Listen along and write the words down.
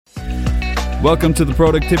Welcome to the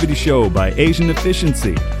Productivity Show by Asian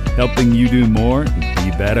Efficiency, helping you do more and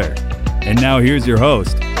be better. And now here's your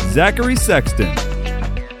host, Zachary Sexton.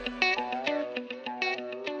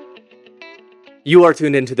 You are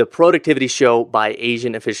tuned into the Productivity Show by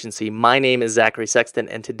Asian Efficiency. My name is Zachary Sexton,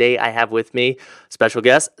 and today I have with me special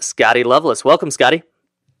guest, Scotty Loveless. Welcome, Scotty.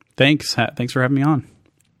 Thanks for having me on.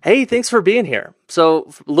 Hey, thanks for being here.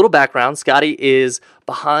 So, a little background, Scotty is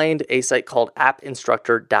behind a site called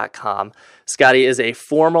appinstructor.com. Scotty is a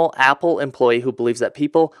formal Apple employee who believes that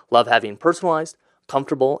people love having personalized,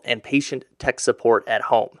 comfortable, and patient tech support at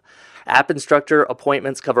home. App Instructor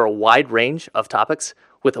appointments cover a wide range of topics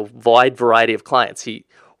with a wide variety of clients. He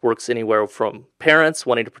works anywhere from parents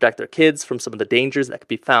wanting to protect their kids from some of the dangers that could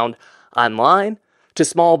be found online to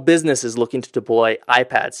small businesses looking to deploy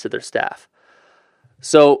iPads to their staff.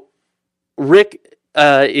 So, Rick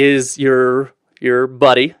is your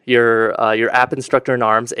buddy, your app instructor in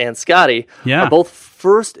arms, and Scotty are both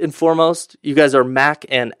first and foremost. You guys are Mac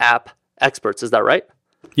and app experts. Is that right?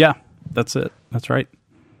 Yeah, that's it. That's right.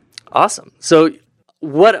 Awesome. So,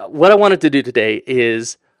 what I wanted to do today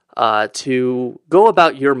is to go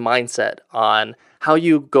about your mindset on how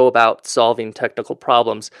you go about solving technical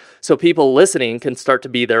problems, so people listening can start to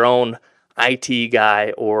be their own IT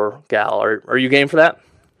guy or gal. Are you game for that?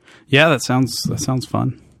 Yeah, that sounds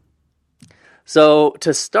fun. So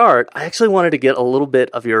to start, I actually wanted to get a little bit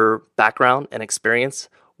of your background and experience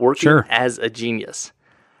working as a genius.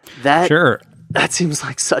 That seems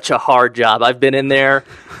like such a hard job. I've been in there,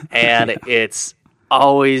 and it's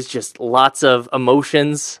always just lots of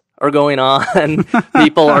emotions are going on.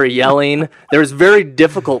 People are yelling. There's very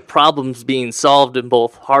difficult problems being solved in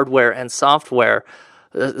both hardware and software.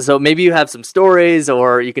 So maybe you have some stories,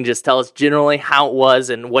 or you can just tell us generally how it was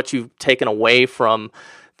and what you've taken away from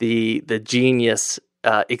the genius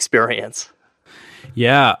experience.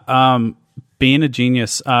 Yeah, being a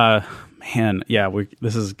genius, man. Yeah,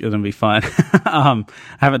 this is going to be fun. I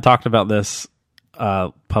haven't talked about this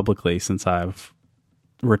publicly since I've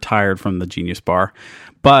retired from the Genius Bar,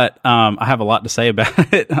 but I have a lot to say about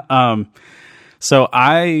it. So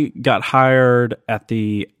I got hired at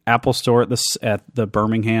the Apple Store at the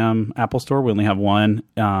Birmingham Apple Store. We only have one,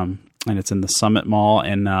 and it's in the Summit Mall.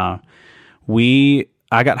 And I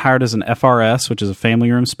got hired as an FRS, which is a family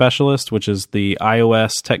room specialist, which is the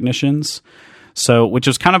iOS technicians. So, which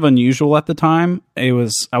was kind of unusual at the time. I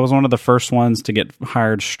was one of the first ones to get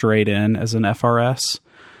hired straight in as an FRS.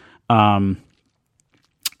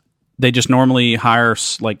 They just normally hire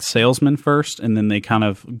like salesmen first, and then they kind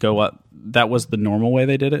of go up. That was the normal way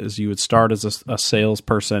they did it, is you would start as a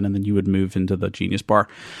salesperson, and then you would move into the Genius Bar.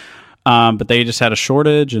 But they just had a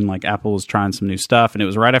shortage, and like Apple was trying some new stuff, and it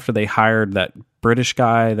was right after they hired that British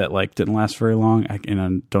guy that like didn't last very long, and I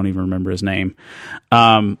don't even remember his name.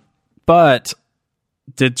 But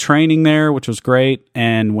did training there, which was great,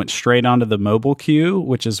 and went straight onto the mobile queue,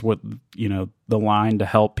 which is what, the line to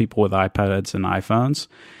help people with iPads and iPhones,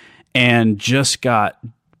 and just got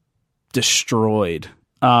destroyed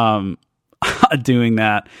doing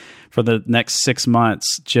that for the next 6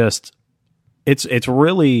 months. Just it's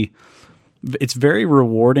very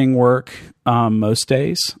rewarding work most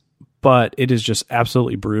days, but it is just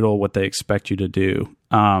absolutely brutal what they expect you to do.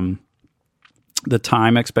 The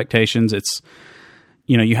time expectations, it's,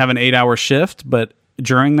 you have an 8-hour shift, but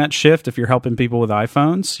during that shift, if you're helping people with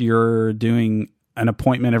iPhones, you're doing an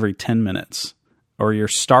appointment every 10 minutes, or you're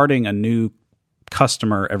starting a new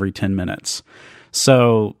customer every 10 minutes.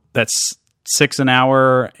 So that's 6 an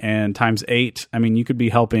hour and times 8. I mean, you could be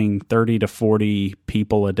helping 30 to 40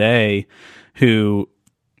 people a day who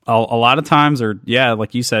a lot of times are,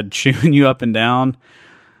 like you said, chewing you up and down,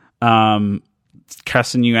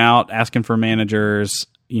 cussing you out, asking for managers.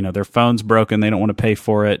 Their phone's broken. They don't want to pay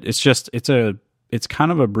for it. It's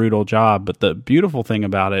kind of a brutal job. But the beautiful thing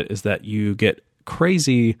about it is that you get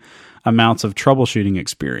crazy amounts of troubleshooting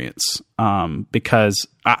experience. Because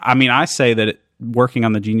I say that working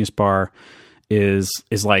on the Genius Bar is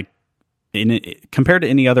like, compared to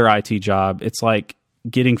any other IT job, it's like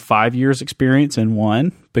getting 5 years experience in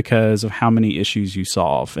one, because of how many issues you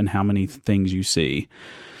solve and how many things you see.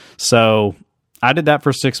 So I did that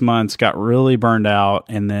for 6 months, got really burned out,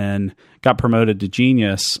 and then got promoted to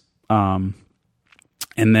Genius. And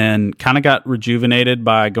then kind of got rejuvenated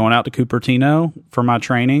by going out to Cupertino for my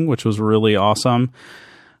training, which was really awesome.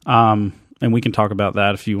 And we can talk about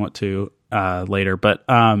that if you want to later. But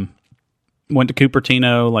went to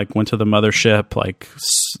Cupertino, went to the mothership.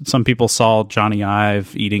 Some people saw Johnny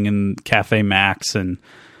Ive eating in Cafe Max and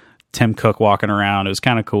Tim Cook walking around. It was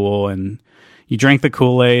kind of cool. And you drank the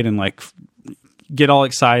Kool-Aid and get all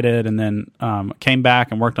excited, and then came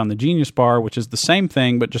back and worked on the Genius Bar, which is the same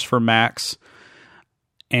thing, but just for Macs.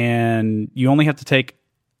 And you only have to take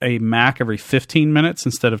a Mac every 15 minutes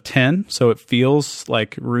instead of 10. So it feels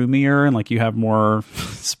like roomier and like you have more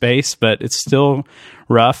space, but it's still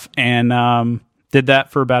rough. And did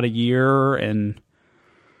that for about a year and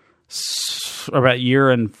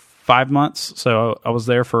 5 months. So I was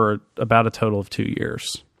there for about a total of 2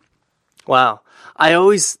 years. Wow. I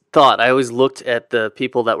always looked at the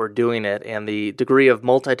people that were doing it and the degree of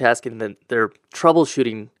multitasking, their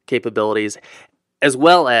troubleshooting capabilities, as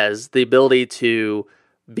well as the ability to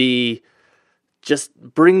bring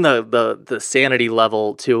the sanity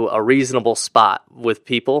level to a reasonable spot with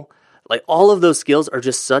people. Like, all of those skills are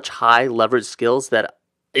just such high leverage skills that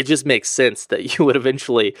it just makes sense that you would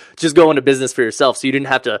eventually just go into business for yourself. So you didn't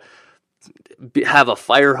have to have a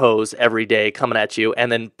fire hose every day coming at you,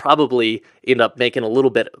 and then probably end up making a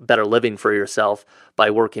little bit better living for yourself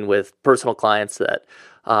by working with personal clients that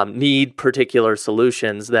need particular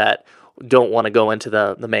solutions that don't want to go into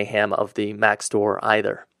the mayhem of the Mac store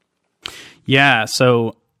either. Yeah,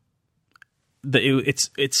 so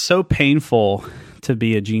it's so painful to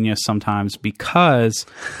be a genius sometimes, because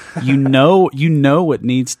you know what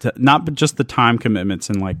needs to, not just the time commitments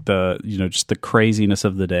and like the, just the craziness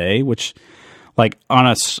of the day, which, like, on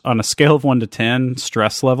a scale of 1 to 10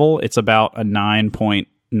 stress level, it's about a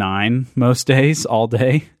 9.9 most days, all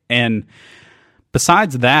day. And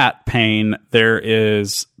besides that pain, there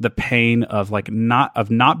is the pain of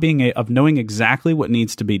knowing exactly what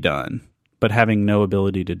needs to be done, but having no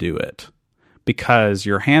ability to do it because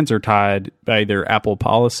your hands are tied by either Apple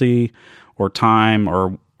policy or time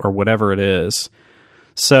or whatever it is.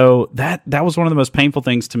 So that was one of the most painful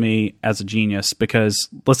things to me as a genius, because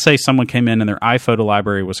let's say someone came in and their iPhoto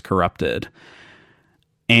library was corrupted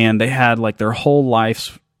and they had like their whole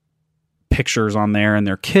life's pictures on there and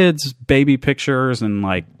their kids' baby pictures and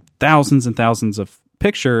like thousands and thousands of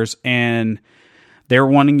pictures, and they're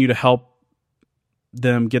wanting you to help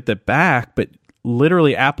them get that back, but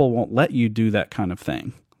literally Apple won't let you do that kind of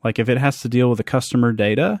thing. Like, if it has to deal with the customer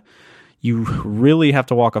data, you really have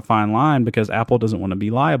to walk a fine line because Apple doesn't want to be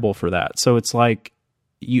liable for that. So it's like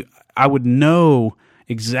I would know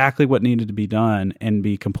exactly what needed to be done and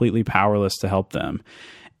be completely powerless to help them.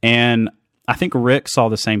 And I think Rick saw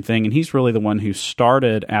the same thing, and he's really the one who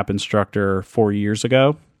started App Instructor 4 years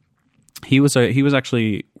ago. He was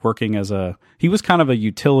actually working he was kind of a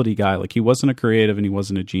utility guy. Like, he wasn't a creative and he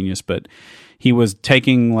wasn't a genius, but he was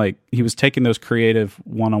taking those creative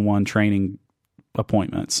one-on-one training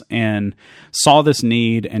appointments and saw this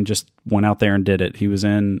need and just went out there and did it. He was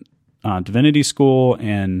in divinity school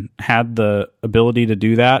and had the ability to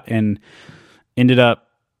do that, and ended up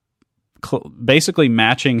basically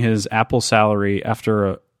matching his Apple salary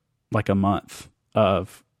after a month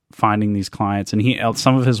of finding these clients. And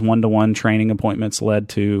some of his one-to-one training appointments led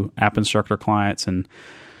to App Instructor clients, and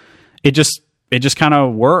it just kind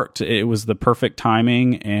of worked. It was the perfect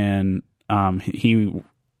timing, and he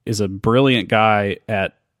is a brilliant guy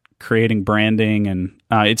at creating branding. And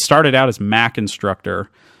it started out as Mac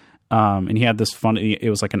Instructor, and he had this funny, it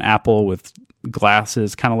was like an apple with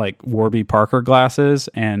glasses, kind of like Warby Parker glasses,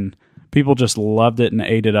 and people just loved it and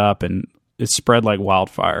ate it up, and it spread like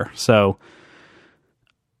wildfire. So,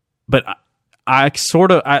 but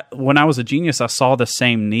when I was a genius, I saw the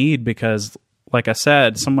same need, because like I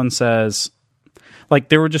said, someone says, like,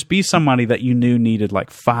 there would just be somebody that you knew needed like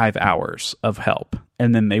 5 hours of help,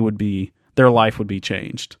 and then their life would be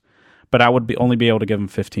changed. But I would only be able to give them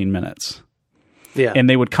 15 minutes. Yeah. And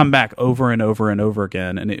they would come back over and over and over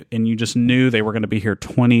again. And you just knew they were going to be here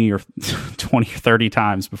 20 or 30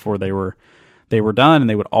 times before they were done. And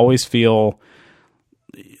they would always feel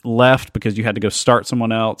left because you had to go start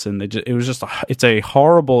someone else. And it's a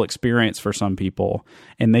horrible experience for some people.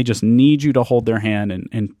 And they just need you to hold their hand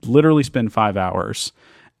and literally spend 5 hours.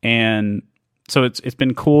 And so it's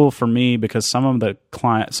been cool for me, because some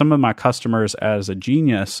of my customers as a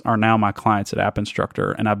genius are now my clients at App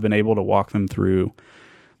Instructor, and I've been able to walk them through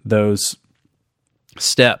those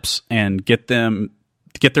steps and get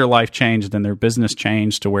their life changed and their business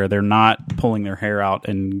changed to where they're not pulling their hair out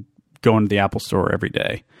and going to the Apple store every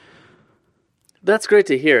day. That's great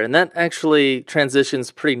to hear, and that actually transitions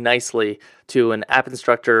pretty nicely to an App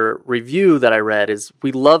Instructor review that I read. Is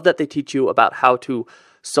we love that they teach you about how to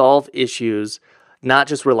solve issues, not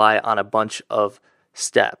just rely on a bunch of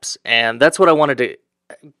steps. And that's what I wanted to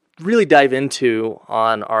really dive into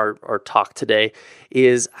on our talk today,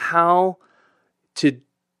 is how to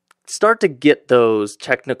start to get those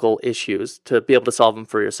technical issues to be able to solve them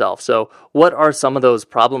for yourself. So what are some of those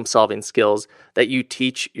problem-solving skills that you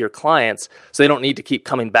teach your clients so they don't need to keep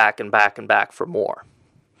coming back and back and back for more?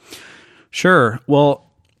 Sure. Well,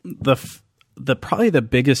 the probably the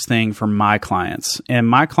biggest thing for my clients, and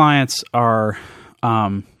my clients are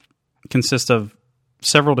consist of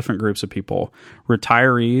several different groups of people.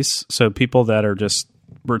 Retirees, so people that are just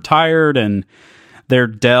retired and their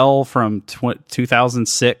Dell from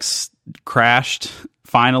 2006 crashed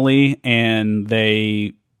finally, and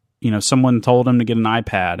they, someone told them to get an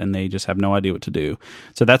iPad and they just have no idea what to do.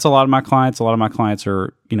 So that's a lot of my clients. A lot of my clients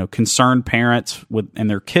are, concerned parents and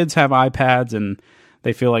their kids have iPads and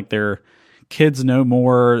they feel like their kids know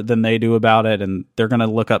more than they do about it, and they're going to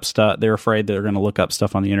look up stuff. They're afraid they're going to look up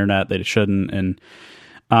stuff on the internet they shouldn't. And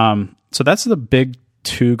so that's the big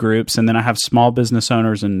two groups. And then I have small business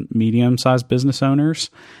owners and medium-sized business owners.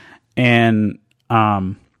 And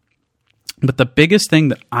but the biggest thing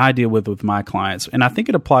that I deal with my clients, and I think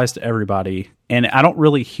it applies to everybody, and I don't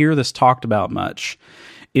really hear this talked about much,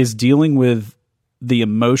 is dealing with the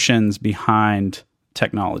emotions behind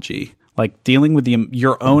technology. Like dealing with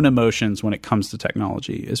your own emotions when it comes to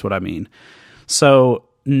technology is what I mean. So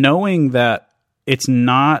knowing that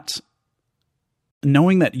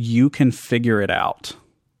you can figure it out,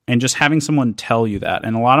 and just having someone tell you that.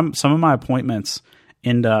 And some of my appointments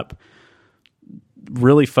end up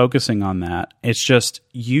really focusing on that. It's just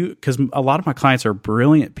because a lot of my clients are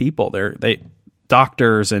brilliant people. They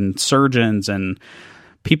doctors and surgeons and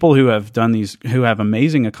people who have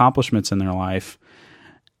amazing accomplishments in their life,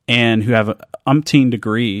 and who have umpteen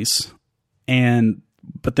degrees,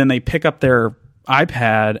 but then they pick up their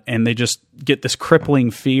iPad and they just get this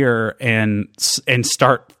crippling fear and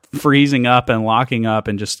start freezing up and locking up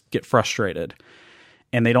and just get frustrated.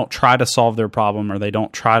 And they don't try to solve their problem, or they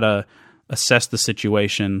don't try to assess the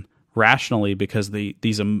situation rationally, because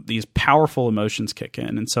these powerful emotions kick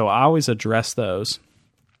in. And so I always address those.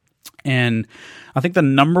 And I think the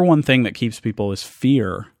number one thing that keeps people is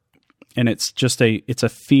fear. And it's a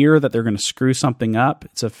fear that they're going to screw something up.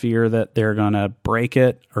 It's a fear that they're going to break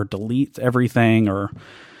it or delete everything, or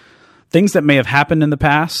things that may have happened in the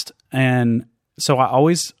past. And so I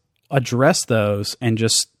always address those and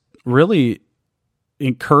just really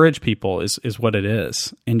encourage people is what it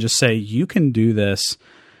is. And just say, you can do this.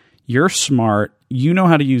 You're smart. You know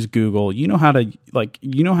how to use Google. You know how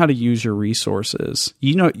to use your resources.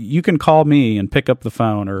 You can call me and pick up the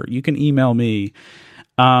phone, or you can email me.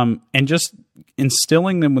 And just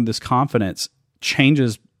instilling them with this confidence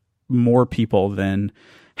changes more people than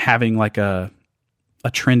having like a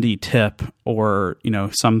trendy tip or,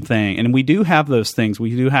 something. And we do have those things.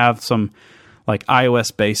 We do have some like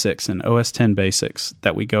iOS basics and OS 10 basics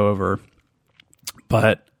that we go over.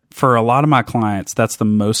 But for a lot of my clients, that's the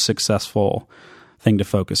most successful thing to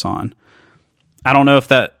focus on. I don't know if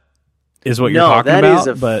that is what you're talking about. No,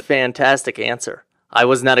 that is a fantastic answer. I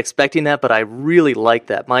was not expecting that, but I really like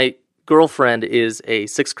that. My girlfriend is a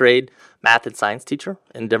 6th grade math and science teacher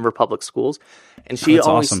in Denver Public Schools, and she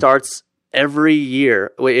always starts every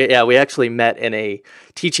year. We actually met in a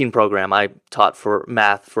teaching program. I taught for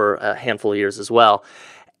math for a handful of years as well,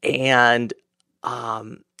 and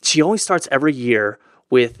she always starts every year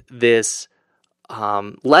with this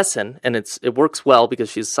lesson, and it works well because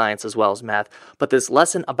she's science as well as math, but this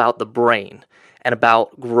lesson about the brain and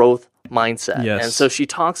about growth mindset. Yes. And so she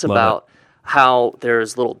talks about how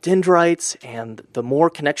there's little dendrites, and the more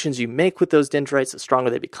connections you make with those dendrites, the stronger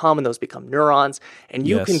they become, and those become neurons, and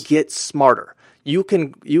you can get smarter. You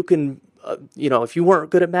can if you weren't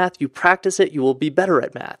good at math, you practice it, you will be better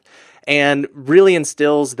at math. And really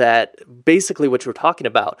instills that basically what you're talking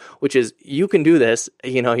about, which is you can do this.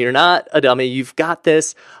 You're not a dummy. You've got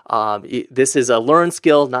this. This is a learned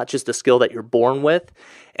skill, not just a skill that you're born with.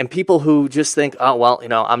 And people who just think, oh, well,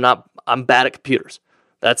 I'm bad at computers.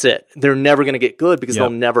 That's it. They're never going to get good because they'll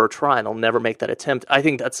never try. They'll never make that attempt. I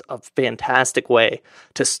think that's a fantastic way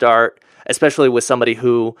to start, especially with somebody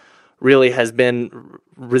who really has been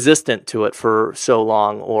resistant to it for so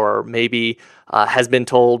long, or maybe has been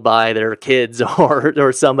told by their kids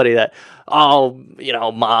or somebody that, oh,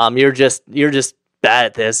 mom, you're just bad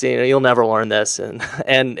at this. You'll never learn this, and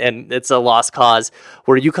it's a lost cause.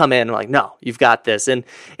 Where you come in like, no, you've got this, and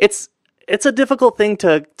it's a difficult thing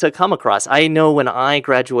to come across. I know when I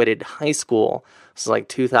graduated high school, this is like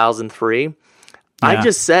 2003. I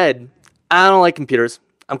just said, I don't like computers.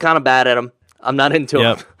 I'm kind of bad at them. I'm not into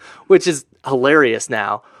them, which is hilarious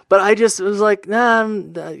now. But I just was like, nah,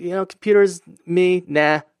 computers, me,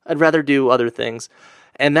 nah. I'd rather do other things.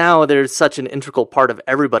 And now there's such an integral part of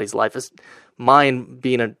everybody's life. As mine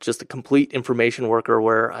being just a complete information worker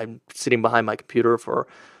where I'm sitting behind my computer for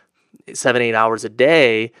 7-8 hours a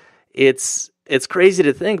day. It's crazy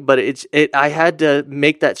to think, but I had to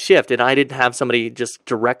make that shift, and I didn't have somebody just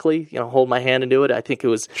directly, hold my hand and do it. I think it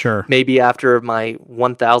was maybe after my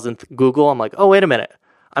 1000th Google, I'm like, oh, wait a minute.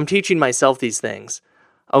 I'm teaching myself these things.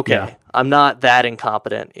 Okay. Yeah. I'm not that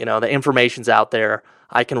incompetent. The information's out there.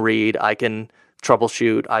 I can read, I can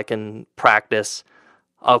troubleshoot, I can practice.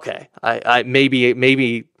 Okay. I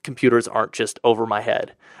maybe computers aren't just over my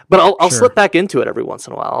head, but I'll slip back into it every once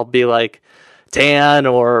in a while. I'll be like Dan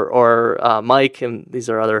or Mike, and these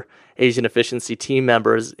are other Asian efficiency team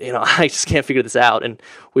members. I just can't figure this out. And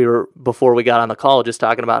we were, before we got on the call, just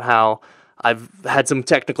talking about how I've had some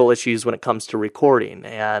technical issues when it comes to recording,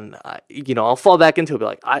 and I'll fall back into it, be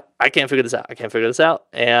like, I can't figure this out. I can't figure this out.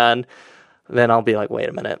 And then I'll be like, wait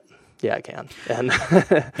a minute. Yeah, I can. And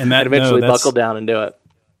that eventually buckle down and do it.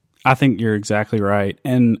 I think you're exactly right.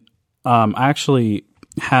 And I actually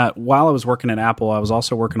while I was working at Apple, I was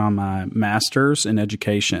also working on my master's in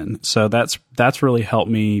education. So that's really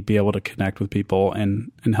helped me be able to connect with people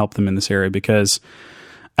and help them in this area, because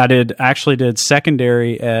I actually did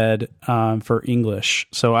secondary ed for English.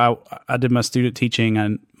 So I did my student teaching,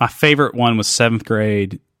 and my favorite one was 7th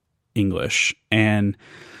grade English.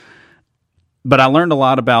 But I learned a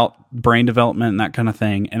lot about brain development and that kind of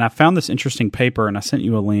thing. And I found this interesting paper, and I sent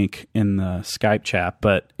you a link in the Skype chat,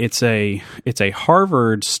 but it's a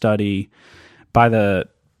Harvard study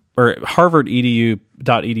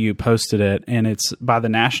harvardedu.edu posted it, and it's by the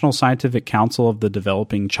National Scientific Council of the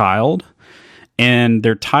Developing Child. And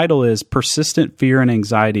their title is Persistent Fear and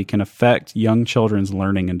Anxiety Can Affect Young Children's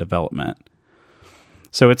Learning and Development.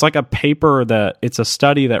 So it's like it's a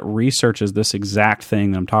study that researches this exact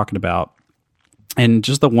thing that I'm talking about. And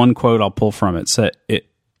just the one quote I'll pull from it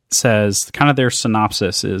says, kind of their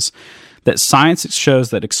synopsis is that science shows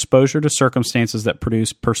that exposure to circumstances that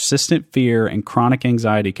produce persistent fear and chronic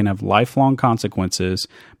anxiety can have lifelong consequences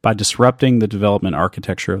by disrupting the development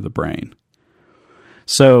architecture of the brain.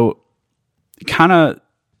 So kind of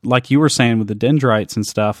like you were saying with the dendrites and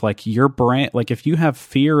stuff, like your brain, like if you have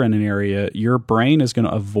fear in an area, your brain is going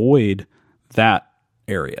to avoid that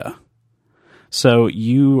area. So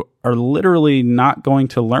you are literally not going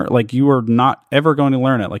to learn, like you are not ever going to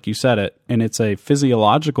learn it, like you said it. And it's a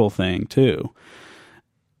physiological thing too,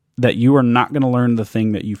 that you are not going to learn the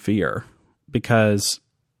thing that you fear, because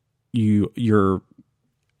your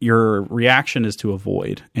reaction is to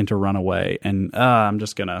avoid and to run away. And I'm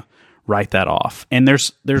just going to write that off. And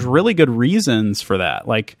there's really good reasons for that.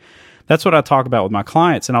 Like that's what I talk about with my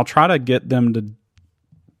clients, and I'll try to get them to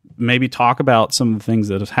maybe talk about some of the things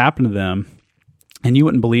that have happened to them. And you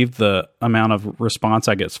wouldn't believe the amount of response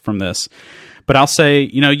I get from this. But I'll say,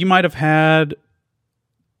 you might have had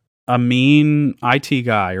a mean IT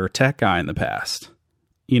guy or a tech guy in the past,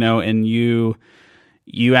 and you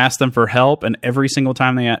asked them for help, and every single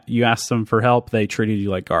time you asked them for help, they treated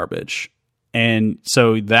you like garbage. And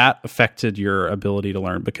so that affected your ability to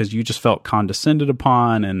learn, because you just felt condescended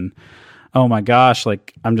upon, and oh my gosh,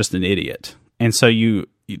 like I'm just an idiot. And so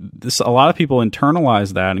a lot of people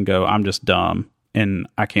internalize that and go, I'm just dumb and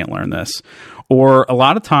I can't learn this. Or a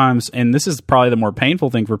lot of times, and this is probably the more painful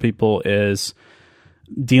thing for people, is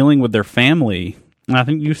dealing with their family. And I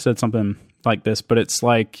think you said something like this, but it's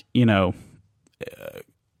like, a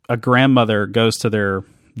grandmother goes to their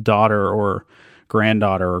daughter or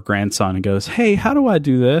granddaughter or grandson and goes, hey, how do I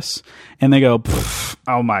do this? And they go,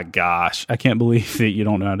 oh my gosh, I can't believe that you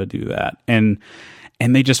don't know how to do that. And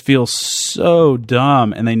they just feel so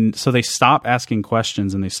dumb, and so they stop asking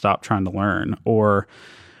questions and they stop trying to learn. Or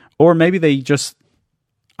maybe they just,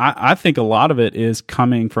 I think a lot of it is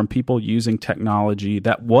coming from people using technology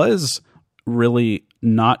that was really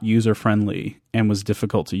not user-friendly and was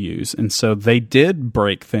difficult to use. And so they did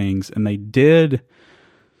break things, and they did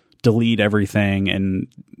delete everything and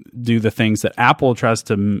do the things that Apple tries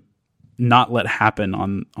to not let happen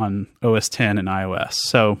on OS X and iOS.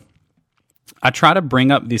 So I try to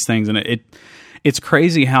bring up these things, and it's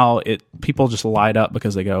crazy how people just light up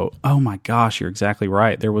because they go, oh my gosh, you're exactly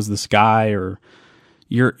right. There was this guy, or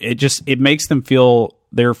it makes them feel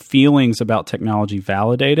their feelings about technology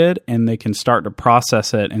validated, and they can start to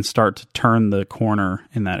process it and start to turn the corner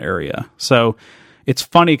in that area. So it's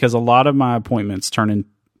funny because a lot of my appointments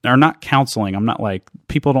are not counseling. I'm not like,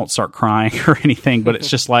 people don't start crying or anything, but it's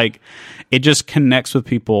just like, it just connects with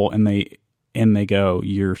people, and they go,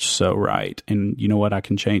 you're so right. And you know what? I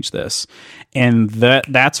can change this. And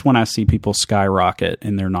that's when I see people skyrocket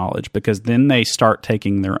in their knowledge, because then they start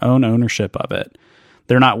taking their own ownership of it.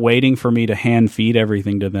 They're not waiting for me to hand feed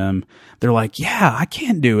everything to them. They're like, yeah, I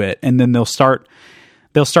can do it. And then they'll start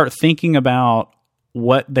thinking about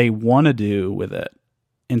what they want to do with it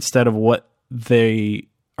instead of what they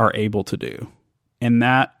are able to do. And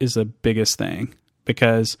that is the biggest thing,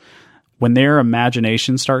 because when their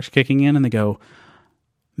imagination starts kicking in and they go,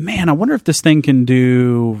 man, I wonder if this thing can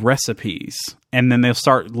do recipes. And then they'll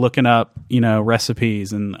start looking up,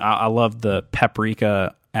 recipes. And I love the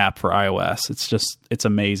Paprika app for iOS. It's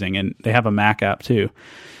amazing. And they have a Mac app too.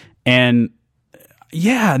 And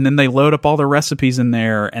and then they load up all their recipes in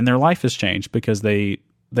there, and their life has changed because they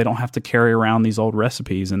don't have to carry around these old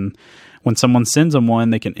recipes. And when someone sends them one,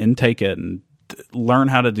 they can intake it and learn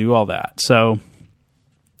how to do all that. So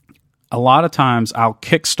a lot of times I'll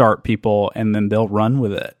kickstart people and then they'll run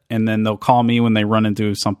with it. And then they'll call me when they run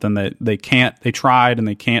into something that they tried and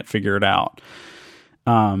they can't figure it out.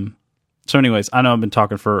 So anyways, I know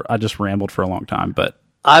I just rambled for a long time, but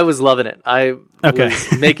I was loving it. I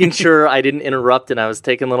was making sure I didn't interrupt, and I was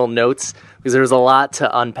taking little notes because there was a lot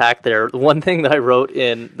to unpack there. One thing that I wrote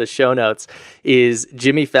in the show notes is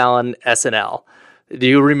Jimmy Fallon SNL. Do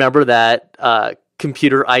you remember that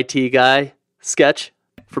computer IT guy sketch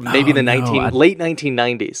from maybe late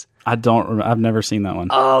 1990s? I've never seen that one.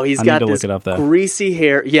 Oh, he's got this greasy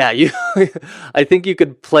hair. Yeah, I think you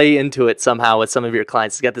could play into it somehow with some of your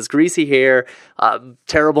clients. He's got this greasy hair,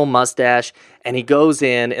 terrible mustache, and he goes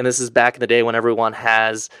in, and this is back in the day when everyone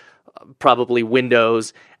has probably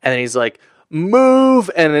Windows, and then he's like,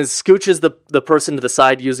 move, and then scooches the person to the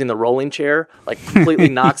side using the rolling chair, like completely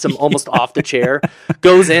knocks him almost off the chair,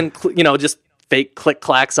 goes in, just fake click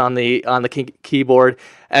clacks on the keyboard,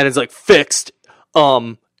 and it's like, fixed,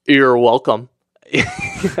 you're welcome.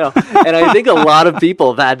 And I think a lot of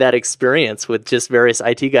people have had that experience with just various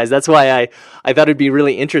IT guys. That's why I thought it'd be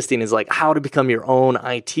really interesting, is like how to become your own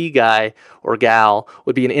IT guy or gal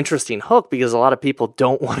would be an interesting hook, because a lot of people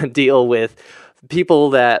don't want to deal with people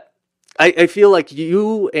that I feel like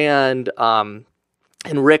you and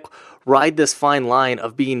Rick ride this fine line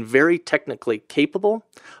of being very technically capable,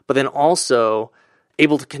 but then also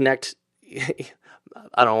able to connect.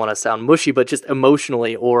 I don't want to sound mushy, but just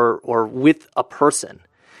emotionally or with a person.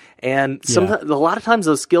 And sometimes, a lot of times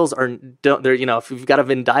those skills if you've got a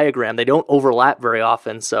Venn diagram, they don't overlap very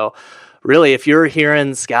often. So really, if you're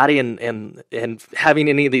hearing Scotty and having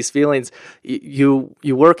any of these feelings, you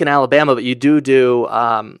work in Alabama, but you do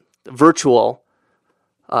virtual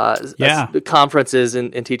conferences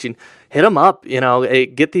and teaching. Hit them up,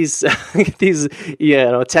 get these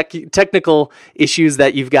technical issues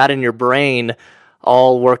that you've got in your brain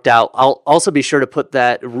all worked out. I'll also be sure to put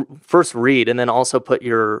that first read, and then also put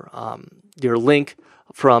your link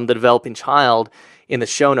from The Developing Child in the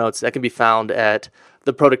show notes. That can be found at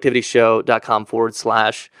theproductivityshow.com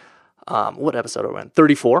 / what episode are we on?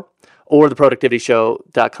 34, or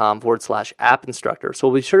theproductivityshow.com / app instructor. So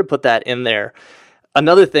we'll be sure to put that in there.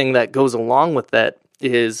 Another thing that goes along with that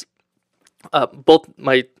is both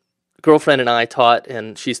my girlfriend and I taught,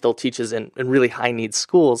 and she still teaches in really high needs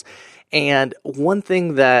schools. And one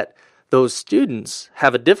thing that those students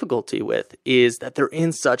have a difficulty with is that they're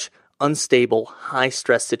in such unstable,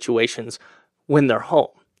 high-stress situations when they're home.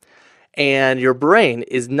 And your brain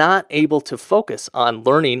is not able to focus on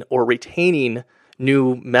learning or retaining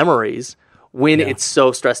new memories when it's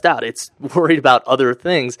so stressed out. It's worried about other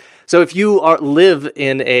things. So if you live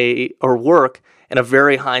in or work in a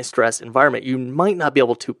very high-stress environment, you might not be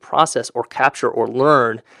able to process or capture or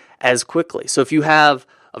learn as quickly. So if you have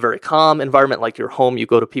a very calm environment like your home, you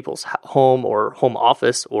go to people's home or home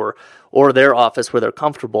office or their office where they're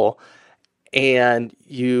comfortable, and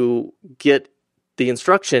you get the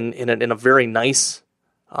instruction in a very nice,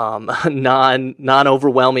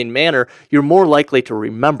 non-overwhelming manner, you're more likely to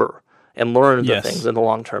remember and learn the things in the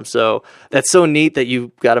long term. So that's so neat that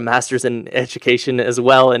you've got a master's in education as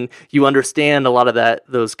well, and you understand a lot of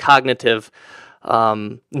those cognitive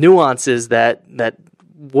nuances that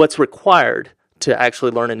what's required to actually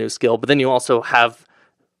learn a new skill, but then you also have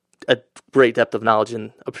a great depth of knowledge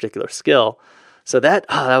in a particular skill. So that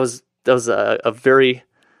was a very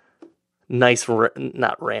nice,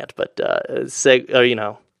 not rant, but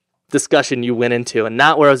discussion you went into, and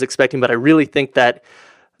not where I was expecting. But I really think that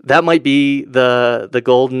might be the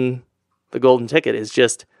golden ticket, is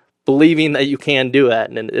just believing that you can do it.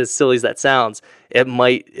 And as silly as that sounds,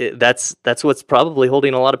 that's what's probably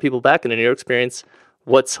holding a lot of people back. And in your experience,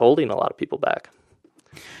 what's holding a lot of people back?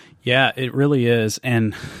 Yeah, it really is.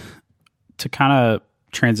 And to kind of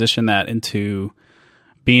transition that into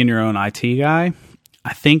being your own IT guy,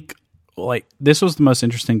 I think this was the most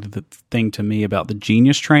interesting thing to me about the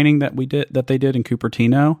Genius training that they did in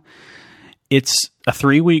Cupertino, it's a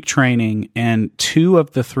 3-week training, and 2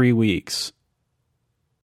 of the 3 weeks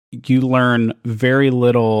you learn very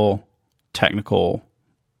little technical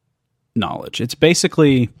knowledge. It's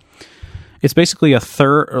basically a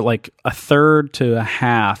third, or like a third to a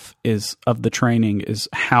half of the training is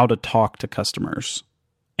how to talk to customers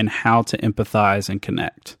and how to empathize and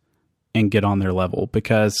connect and get on their level.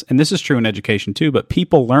 Because, and this is true in education too, but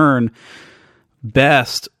people learn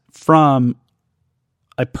best from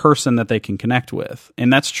a person that they can connect with.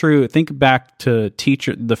 And that's true. Think back to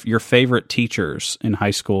your favorite teachers in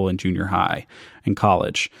high school and junior high and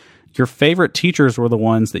college. Your favorite teachers were the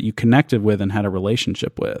ones that you connected with and had a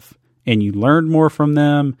relationship with. And you learned more from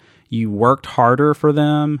them. You worked harder for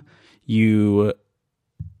them. You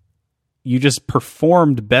just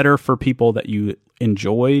performed better for people that you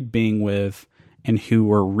enjoyed being with and who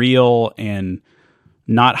were real and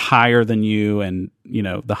not higher than you and,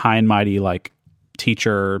 the high and mighty like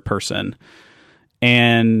teacher person.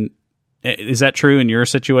 And is that true in your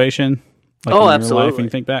situation? Like in absolutely. Your life, when you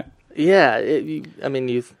think back? Yeah. You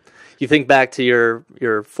think back to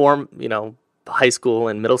your form, high school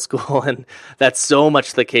and middle school, and that's so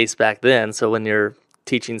much the case back then. So when you're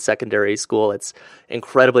teaching secondary school, it's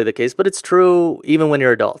incredibly the case, but it's true even when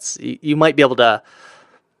you're adults. You might be able to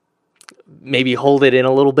maybe hold it in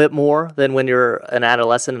a little bit more than when you're an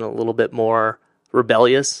adolescent and a little bit more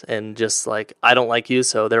rebellious and just like, I don't like you,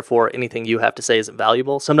 so therefore anything you have to say isn't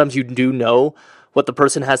valuable. Sometimes you do know what the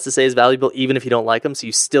person has to say is valuable, even if you don't like them, so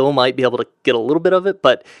you still might be able to get a little bit of it,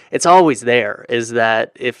 but it's always there, is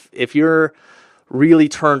that if you're really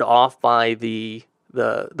turned off by the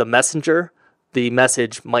messenger, the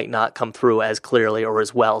message might not come through as clearly or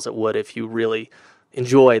as well as it would if you really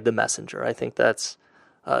enjoyed the messenger. I think that's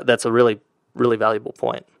a really, really valuable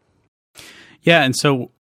point. Yeah, and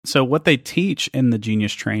so what they teach in the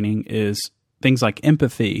Genius training is things like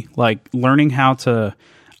empathy, like learning how to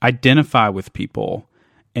identify with people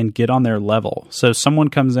and get on their level. So someone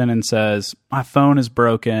comes in and says, my phone is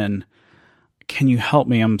broken. Can you help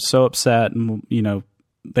me? I'm so upset. And,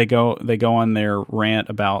 they go on their rant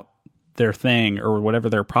about their thing or whatever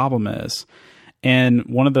their problem is. And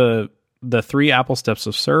one of the 3 Apple steps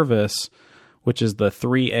of service, which is the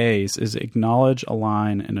 3 A's, is acknowledge,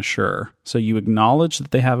 align, and assure. So you acknowledge that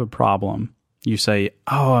they have a problem. You say,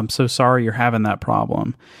 oh, I'm so sorry you're having that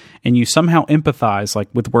problem. And you somehow empathize, like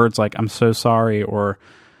with words like, I'm so sorry, or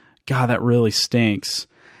God, that really stinks.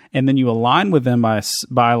 And then you align with them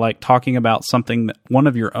by like talking about something, one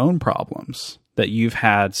of your own problems that you've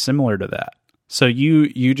had similar to that. So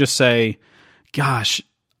you just say, gosh,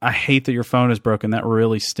 I hate that your phone is broken. That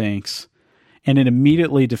really stinks. And it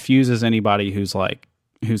immediately diffuses anybody who's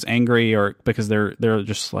angry, or because they're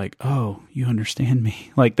just like, oh, you understand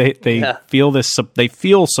me. Like they feel this, they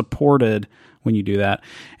feel supported when you do that.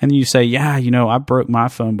 And then you say, yeah, I broke my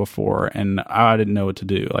phone before and I didn't know what to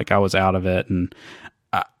do. Like I was out of it and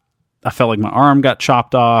I felt like my arm got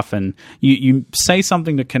chopped off. And you say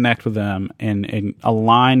something to connect with them and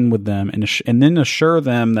align with them and then assure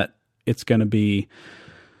them that it's going to be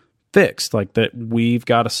fixed, like that we've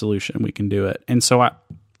got a solution, we can do it. And so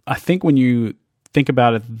I think when you think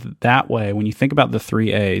about it that way, when you think about the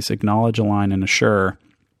 3 A's, acknowledge, align, and assure,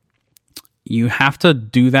 you have to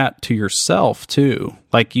do that to yourself too.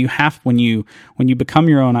 Like you have, when you become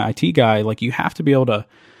your own IT guy, like you have to be able to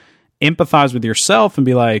empathize with yourself and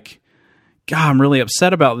be like, God, I'm really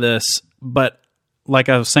upset about this. But like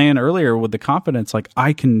I was saying earlier with the confidence, like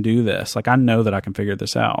I can do this. Like I know that I can figure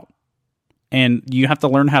this out. And you have to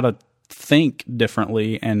learn how to think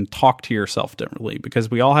differently and talk to yourself differently,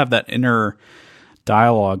 because we all have that inner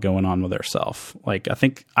dialogue going on with ourselves. Like I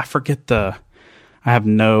have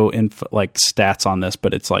no info, like stats on this,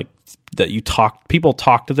 but it's like that people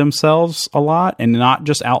talk to themselves a lot, and not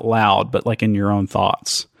just out loud, but like in your own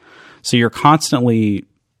thoughts. So you're constantly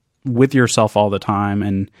with yourself all the time,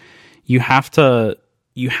 and you have to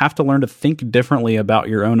learn to think differently about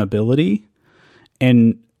your own ability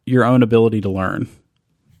and your own ability to learn.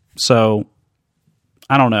 So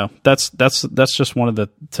I don't know. That's just one of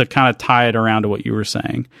to kind of tie it around to what you were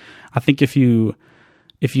saying. I think if you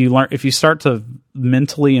start to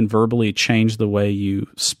mentally and verbally change the way you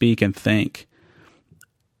speak and think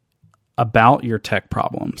about your tech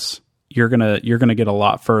problems, you're gonna get a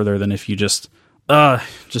lot further than if you just don't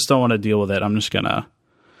want to deal with it. I'm just gonna,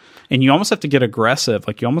 and you almost have to get aggressive.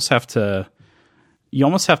 Like you almost have to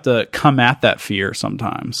come at that fear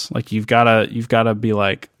sometimes. Like you've got to be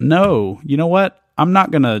like, no, you know what? I'm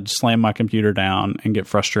not going to slam my computer down and get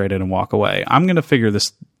frustrated and walk away. I'm going to figure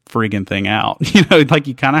this freaking thing out. Like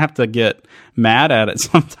you kind of have to get mad at it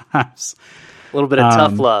sometimes. A little bit of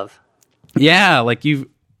tough love. Yeah. Like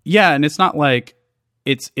Yeah, and it's not like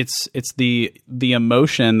it's the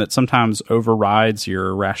emotion that sometimes overrides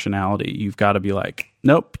your rationality. You've got to be like,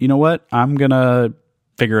 nope, you know what? I'm gonna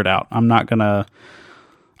figure it out. I'm not gonna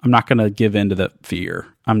give in to that fear.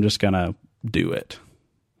 I'm just gonna do it.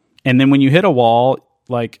 And then when you hit a wall,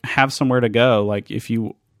 like, have somewhere to go. Like, if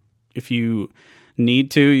you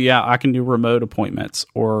need to, yeah, I can do remote appointments,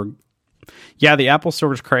 or yeah, the Apple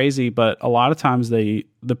Store is crazy, but a lot of times the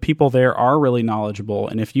people there are really knowledgeable.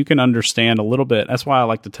 And if you can understand a little bit, that's why I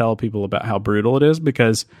like to tell people about how brutal it is,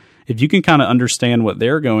 because if you can kind of understand what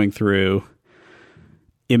they're going through,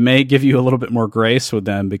 it may give you a little bit more grace with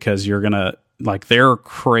them, because you're going to, like, they're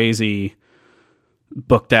crazy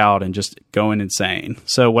booked out and just going insane.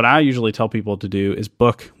 So what I usually tell people to do is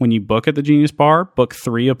when you book at the Genius Bar, book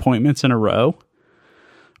 3 appointments in a row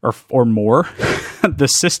or more. The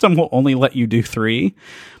system will only let you do 3.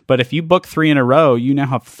 But if you book 3 in a row, you now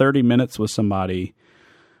have 30 minutes with somebody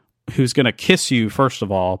who's going to kiss you, first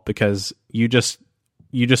of all, because you just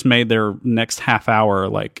made their next half hour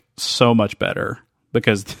like so much better,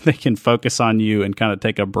 because they can focus on you and kind of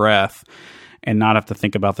take a breath and not have to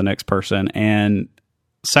think about the next person. And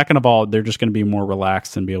second of all, they're just going to be more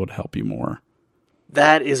relaxed and be able to help you more.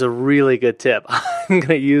 That is a really good tip. I'm going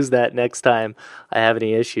to use that next time I have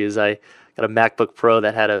any issues. I got a MacBook Pro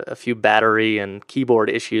that had a few battery and keyboard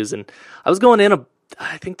issues, and I was going in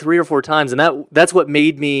I think 3 or 4 times, and that's what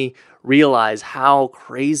made me realize how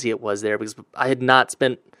crazy it was there, because I had not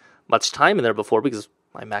spent much time in there before, because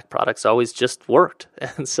my Mac products always just worked.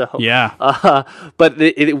 And so, yeah, but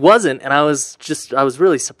it wasn't. And I was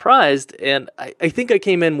really surprised. And I think I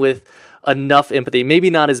came in with enough empathy,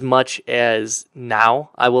 maybe not as much as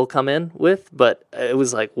now I will come in with, but it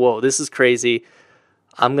was like, whoa, this is crazy.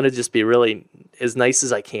 I'm going to just be really as nice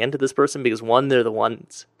as I can to this person, because 1, they're the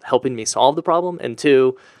ones helping me solve the problem, and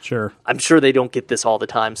 2, sure, I'm sure they don't get this all the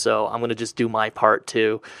time. So I'm going to just do my part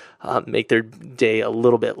to make their day a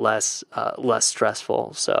little bit less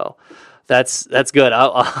stressful. So that's good.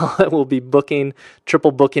 I will be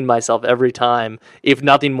triple booking myself every time, if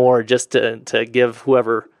nothing more, just to give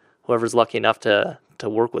whoever's lucky enough to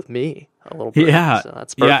work with me a little bit. Yeah, so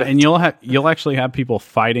that's perfect. Yeah, and you'll actually have people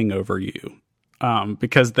fighting over you.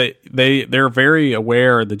 Because they're very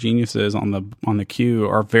aware, the geniuses on the queue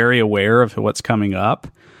are very aware of what's coming up,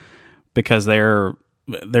 because they're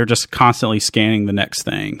just constantly scanning the next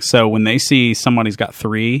thing. So when they see somebody's got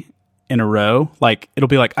 3 in a row, like, it'll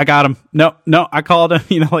be like, I got him. No, I called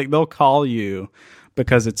him. Like, they'll call you,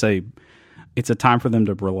 because it's a time for them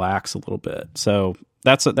to relax a little bit. So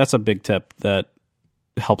that's a big tip that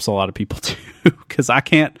helps a lot of people too, because I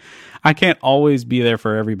can't always be there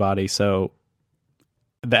for everybody. So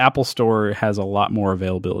the Apple Store has a lot more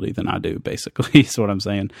availability than I do, basically, is what I'm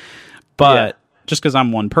saying. But just because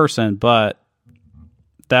I'm one person, but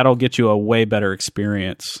that'll get you a way better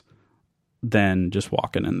experience than just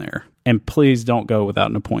walking in there. And please don't go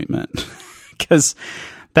without an appointment, because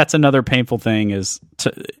that's another painful thing. It's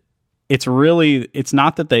not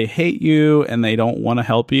that they hate you and they don't want to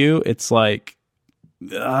help you. It's like,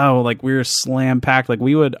 oh, like, we're slam packed. Like,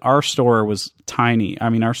 our store was tiny. I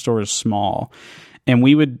mean, our store is small. And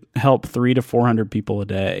we would help 300 to 400 people a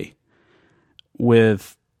day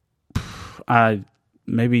with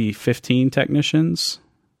maybe 15 technicians.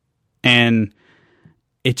 And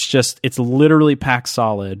it's literally packed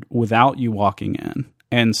solid without you walking in.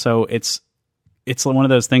 And so it's one of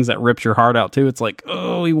those things that rips your heart out too. It's like,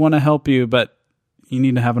 oh, we want to help you, but you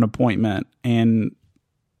need to have an appointment. And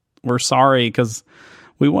we're sorry, because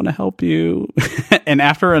we want to help you. And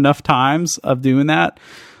after enough times of doing that,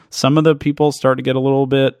 some of the people start to get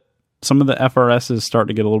some of the FRSs start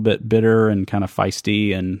to get a little bit bitter and kind of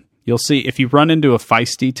feisty. And you'll see, if you run into a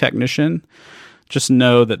feisty technician, just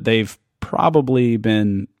know that they've probably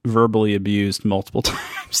been verbally abused multiple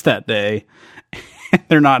times that day.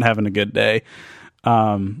 They're not having a good day.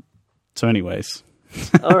 So anyways,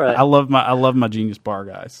 all right. I love my Genius Bar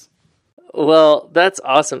guys. Well, that's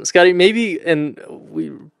awesome, Scotty. Maybe, and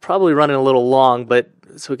we probably running a little long, but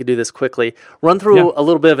so we could do this quickly. Run through a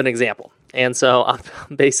little bit of an example, and so I'm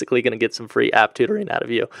basically going to get some free app tutoring out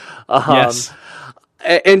of you. Yes,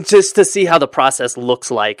 and just to see how the process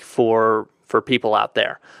looks like for people out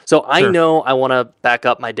there. So I know I want to back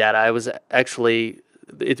up my data. It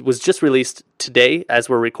was just released today as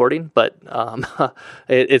we're recording, but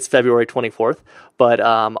it's February 24th. But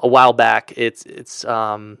a while back, it's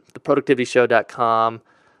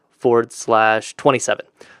theproductivityshow.com/27.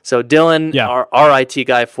 So Dylan, our IT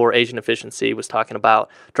guy for Asian Efficiency, was talking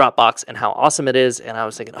about Dropbox and how awesome it is. And I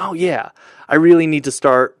was thinking, oh yeah, I really need to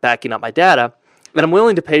start backing up my data. And I'm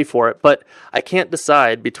willing to pay for it, but I can't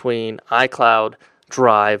decide between iCloud,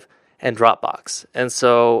 Drive, and Dropbox. And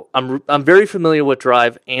so I'm very familiar with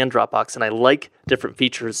Drive and Dropbox, and I like different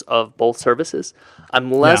features of both services.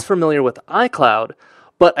 I'm less familiar with iCloud,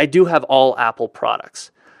 but I do have all Apple products.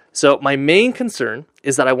 So my main concern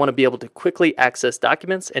is that I want to be able to quickly access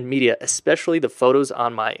documents and media, especially the photos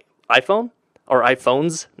on my iPhone or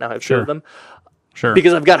iPhones. Now I have two of them. Sure.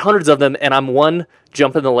 Because I've got hundreds of them, and I'm one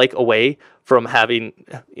jump in the lake away from having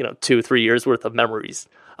 2-3 years worth of memories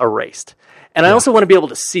erased. And I also want to be able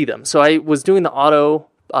to see them. So I was doing the auto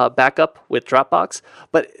backup with Dropbox,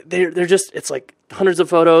 but they're just, it's like hundreds of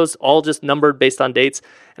photos, all just numbered based on dates,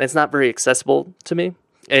 and it's not very accessible to me.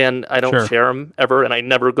 And I don't share them ever, and I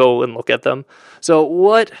never go and look at them.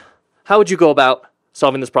 So how would you go about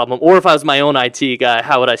solving this problem? Or if I was my own IT guy,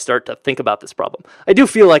 how would I start to think about this problem? I do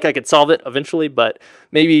feel like I could solve it eventually, but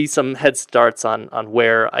maybe some head starts on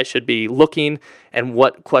where I should be looking and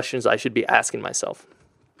what questions I should be asking myself.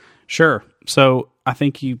 Sure. So I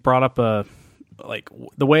think you brought up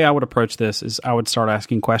the way I would approach this is I would start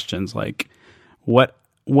asking questions like, what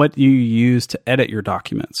do you use to edit your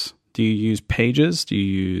documents? Do you use Pages? Do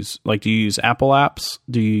you use Apple apps?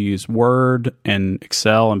 Do you use Word and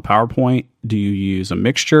Excel and PowerPoint? Do you use a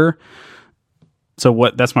mixture?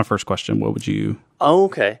 So that's my first question. What would you? Oh,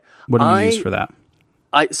 okay. What do you use for that?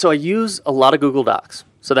 I use a lot of Google Docs.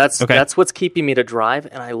 So that's what's keeping me to Drive,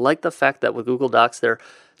 and I like the fact that with Google Docs they're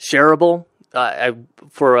shareable.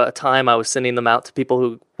 For a time I was sending them out to people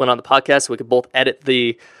who went on the podcast so we could both edit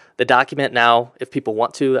the document. Now, if people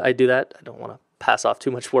want to, I do that. I don't want to pass off too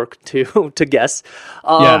much work to guess.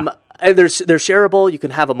 And they're shareable. You can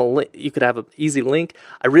have you could have an easy link.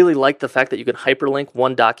 I really like the fact that you can hyperlink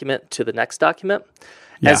one document to the next document.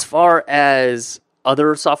 Yeah. As far as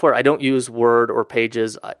other software, I don't use Word or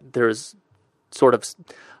Pages. I've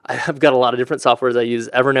got a lot of different softwares. I use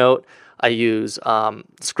Evernote. I use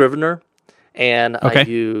Scrivener, and I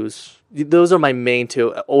use, those are my main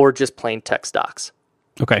two, or just plain text docs.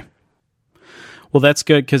 Okay. Well, that's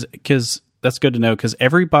good because that's good to know, because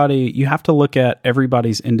you have to look at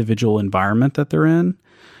everybody's individual environment that they're in,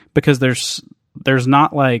 because there's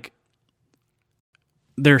not like,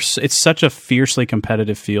 it's such a fiercely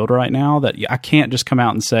competitive field right now that I can't just come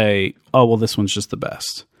out and say, oh, well, this one's just the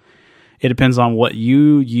best. It depends on what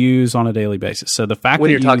you use on a daily basis. So the fact when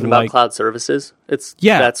that you're talking about cloud services,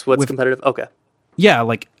 that's what's competitive. Okay. Yeah.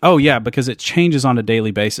 Because it changes on a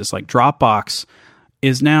daily basis. Like Dropbox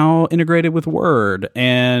is now integrated with Word,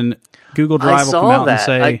 and Google Drive will come out and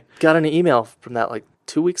say, I got an email from that like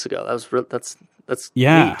 2 weeks ago. That's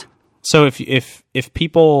neat. So if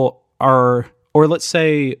people are, or let's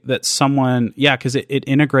say that someone, because it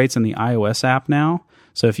integrates in the iOS app now.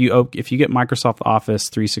 So if you get Microsoft Office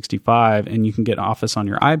 365 and you can get Office on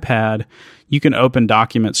your iPad, you can open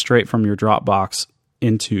documents straight from your Dropbox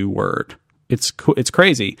into Word. It's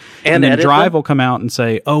crazy. And then Drive will come out and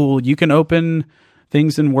say, oh, well, you can open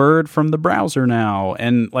things in Word from the browser now.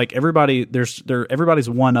 And like everybody's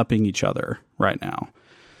one-upping each other right now.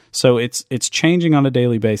 So it's changing on a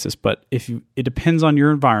daily basis, but it depends on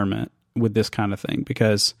your environment with this kind of thing,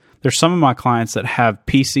 because there's some of my clients that have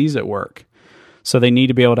PCs at work. So they need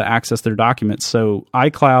to be able to access their documents. So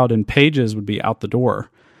iCloud and Pages would be out the door.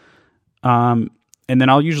 And then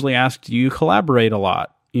I'll usually ask, do you collaborate a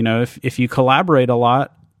lot? If you collaborate a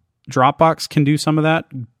lot, Dropbox can do some of that.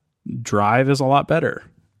 Drive is a lot better.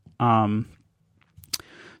 So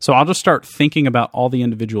I'll just start thinking about all the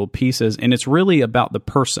individual pieces, and it's really about the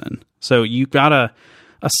person. So you got to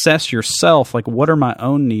assess yourself, like, what are my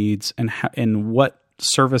own needs, and what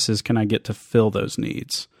services can I get to fill those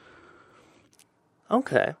needs?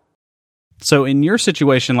 Okay. So in your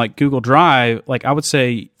situation, like Google Drive, like I would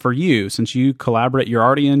say for you, since you collaborate, you're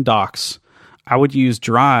already in Docs, I would use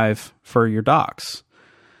Drive for your Docs.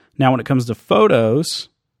 Now, when it comes to photos,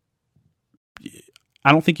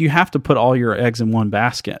 I don't think you have to put all your eggs in one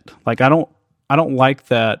basket. Like I don't like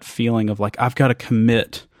that feeling of like, I've got to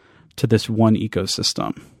commit to this one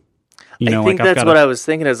ecosystem. I think that's what I was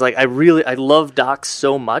thinking, is like, I love Docs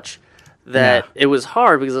so much that it was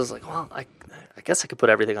hard, because I was like, well, I guess I could put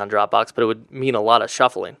everything on Dropbox, but it would mean a lot of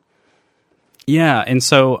shuffling. Yeah, and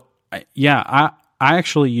so I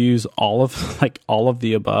actually use all of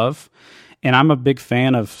the above, and I'm a big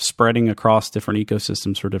fan of spreading across different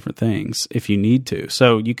ecosystems for different things if you need to.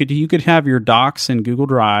 So you could have your Docs in Google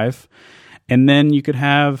Drive, and then you could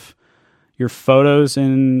have your photos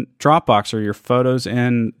in Dropbox, or your photos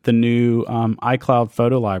in the new iCloud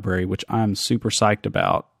photo library, which I'm super psyched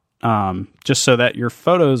about. Just so that your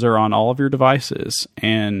photos are on all of your devices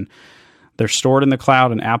and they're stored in the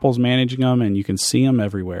cloud, and Apple's managing them, and you can see them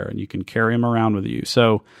everywhere, and you can carry them around with you.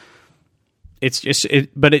 So it's just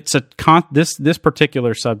but it's this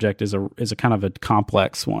particular subject is a kind of a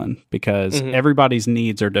complex one because everybody's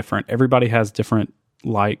needs are different. Everybody has different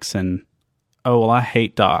likes and I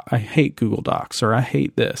hate Google Docs, or I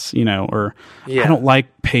hate this, or I don't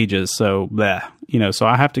like Pages, so bleh,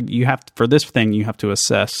 so you have to for this thing you have to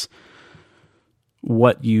assess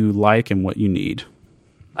what you like and what you need.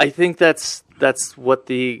 I think that's what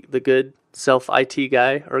the good self IT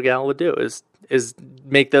guy or gal would do is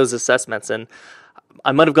make those assessments. And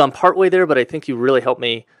I might have gone partway there, but I think you really helped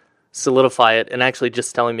me solidify it. And actually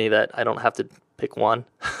just telling me that I don't have to pick one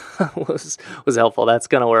was helpful. That's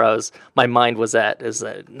kind of where my mind was at, is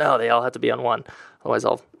that no, they all have to be on one. Otherwise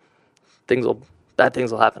bad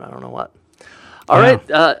things will happen. I don't know what. All right,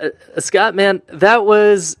 Scott, man, that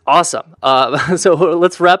was awesome. So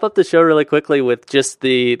let's wrap up the show really quickly with just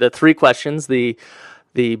the three questions, the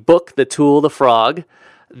book, the tool, the frog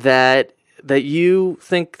that you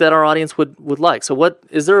think that our audience would like. So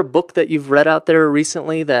is there a book that you've read out there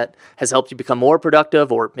recently that has helped you become more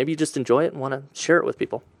productive, or maybe you just enjoy it and want to share it with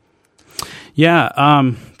people?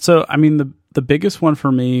 Yeah. So, I mean, the biggest one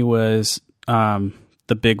for me was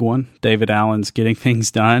the big one, David Allen's Getting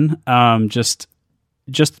Things Done.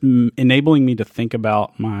 Just enabling me to think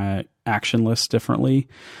about my action list differently.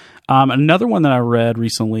 Another one that I read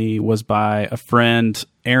recently was by a friend,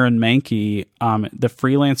 Aaron Mankey, The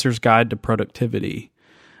Freelancer's Guide to Productivity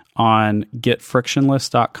on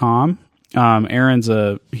getfrictionless.com. Aaron's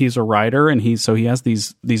he's a writer, and he has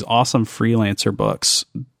these awesome freelancer books,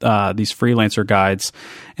 these freelancer guides.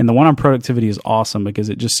 And the one on productivity is awesome because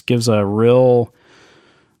it just gives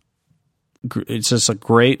it's just a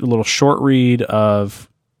great little short read of,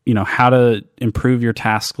 how to improve your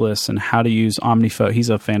task list and how to use OmniFocus. He's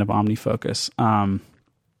a fan of OmniFocus.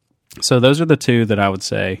 So those are the two that I would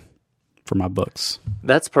say for my books.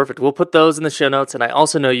 That's perfect. We'll put those in the show notes. And I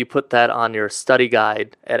also know you put that on your study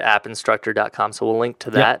guide at appinstructor.com. So we'll link to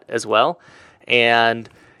that as well. And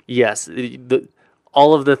yes,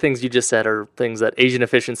 all of the things you just said are things that Asian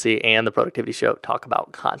Efficiency and the Productivity Show talk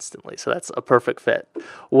about constantly. So that's a perfect fit.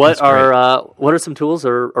 What are some tools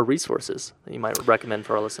or resources that you might recommend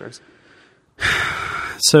for our listeners?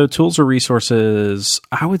 So tools or resources,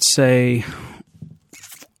 I would say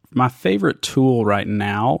my favorite tool right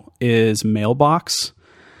now is Mailbox.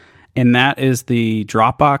 And that is the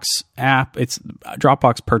Dropbox app.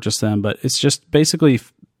 Dropbox purchased them, but it's just basically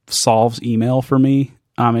solves email for me.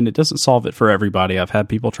 And it doesn't solve it for everybody. I've had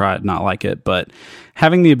people try it, not like it, but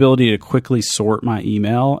having the ability to quickly sort my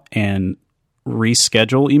email and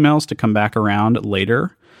reschedule emails to come back around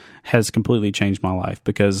later has completely changed my life,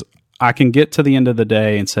 because I can get to the end of the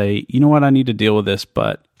day and say, you know what, I need to deal with this,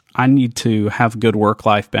 but I need to have good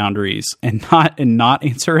work-life boundaries and not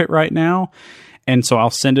answer it right now. And so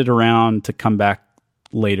I'll send it around to come back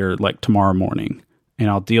later, like tomorrow morning,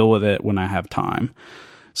 and I'll deal with it when I have time.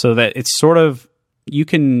 So that it's sort of, you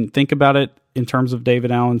can think about it in terms of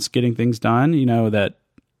David Allen's Getting Things Done, that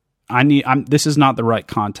this is not the right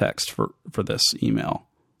context for this email,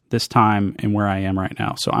 this time and where I am right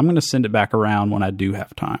now. So I'm going to send it back around when I do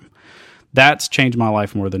have time. That's changed my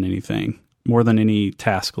life more than anything, more than any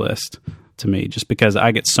task list to me, just because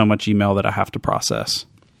I get so much email that I have to process.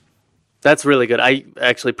 That's really good. I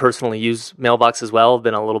actually personally use Mailbox as well. I've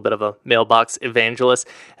been a little bit of a Mailbox evangelist,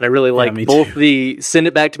 and I really like both the send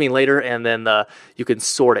it back to me later, and then you can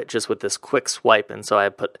sort it just with this quick swipe. And so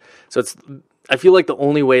I feel like the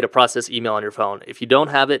only way to process email on your phone, if you don't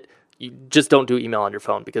have it, you just don't do email on your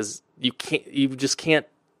phone, because you just can't.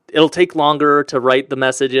 It'll take longer to write the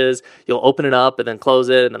messages. You'll open it up and then close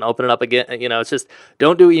it and then open it up again. It's just,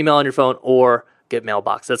 don't do email on your phone, or get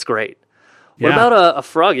Mailbox. That's great. What about a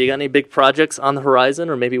frog? You got any big projects on the horizon,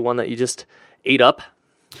 or maybe one that you just ate up?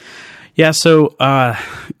 Yeah, so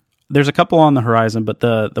there's a couple on the horizon, but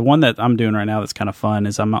the one that I'm doing right now that's kind of fun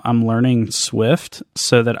is I'm learning Swift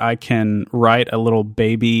so that I can write a little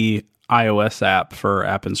baby iOS app for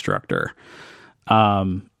App Instructor.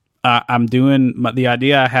 I'm doing the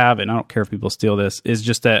idea I have, and I don't care if people steal this, is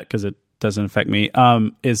just that, because it doesn't affect me,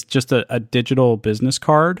 is just a digital business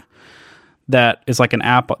card that is like an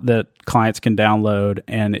app that clients can download,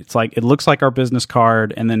 and it's like, it looks like our business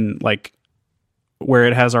card, and then like where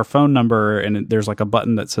it has our phone number, and there's like a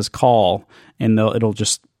button that says call, and it'll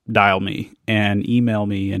just dial me and email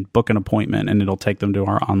me and book an appointment, and it'll take them to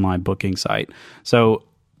our online booking site. So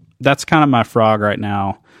that's kind of my frog right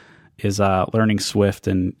now, is learning Swift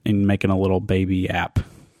and making a little baby app.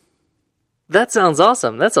 That sounds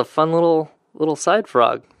awesome. That's a fun little side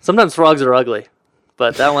frog. Sometimes frogs are ugly,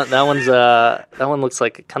 but that one looks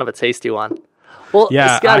like kind of a tasty one. Well,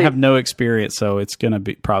 yeah, Scotty, I have no experience, so it's gonna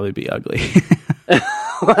probably be ugly.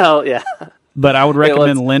 Well, yeah, But I would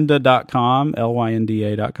recommend lynda.com,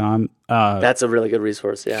 lynda.com. That's a really good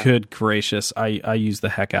resource, yeah. Good gracious. I use the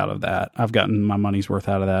heck out of that. I've gotten my money's worth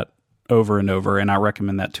out of that over and over, and I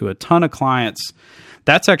recommend that to a ton of clients.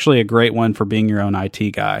 That's actually a great one for being your own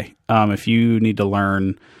IT guy. If you need to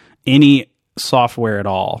learn any software at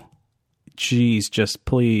all, geez, just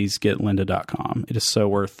please get lynda.com. It is so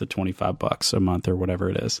worth the $25 a month or whatever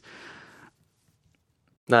it is.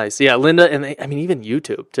 Nice. Yeah, Lynda, and even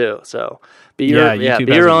YouTube too. So be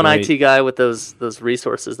your own IT guy with those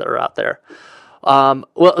resources that are out there.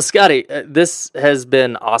 Well, Scotty, this has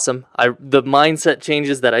been awesome. The mindset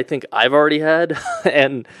changes that I think I've already had,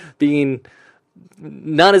 and being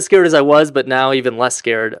not as scared as I was, but now even less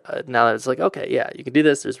scared. Now that it's like, okay, yeah, you can do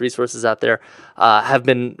this. There's resources out there. Have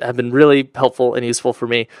been really helpful and useful for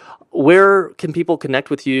me. Where can people connect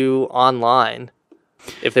with you online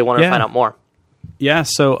if they want to find out more? Yeah,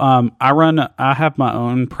 so I have my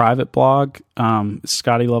own private blog,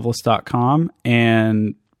 scottyloveless.com,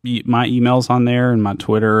 and my email's on there, and my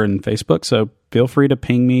Twitter and Facebook, so feel free to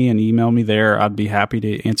ping me and email me there. I'd be happy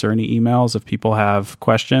to answer any emails if people have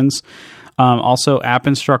questions. Also,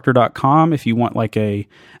 appinstructor.com if you want like a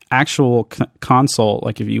actual consult,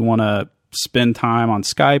 like if you want to spend time on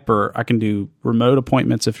Skype, or I can do remote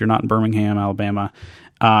appointments if you're not in Birmingham, Alabama.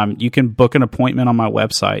 You can book an appointment on my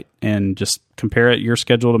website and just compare your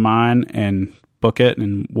schedule to mine and book it,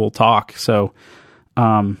 and we'll talk. So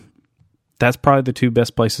that's probably the two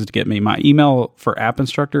best places to get me. My email for App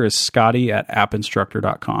Instructor is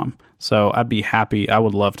scotty@appinstructor.com. So I'd be happy. I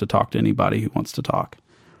would love to talk to anybody who wants to talk.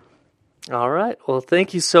 All right. Well,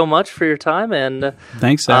 thank you so much for your time. And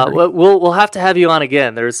thanks, Zachary. We'll have to have you on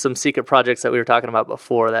again. There's some secret projects that we were talking about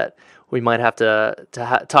before that we might have to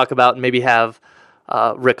talk about, and maybe have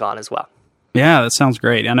Rick on as well. Yeah, that sounds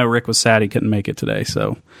great. I know Rick was sad he couldn't make it today,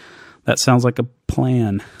 so that sounds like a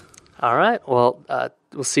plan. All right. Well,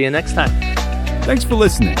 we'll see you next time. Thanks for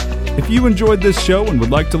listening. If you enjoyed this show and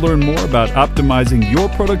would like to learn more about optimizing your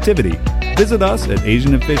productivity, visit us at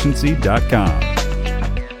asianefficiency.com.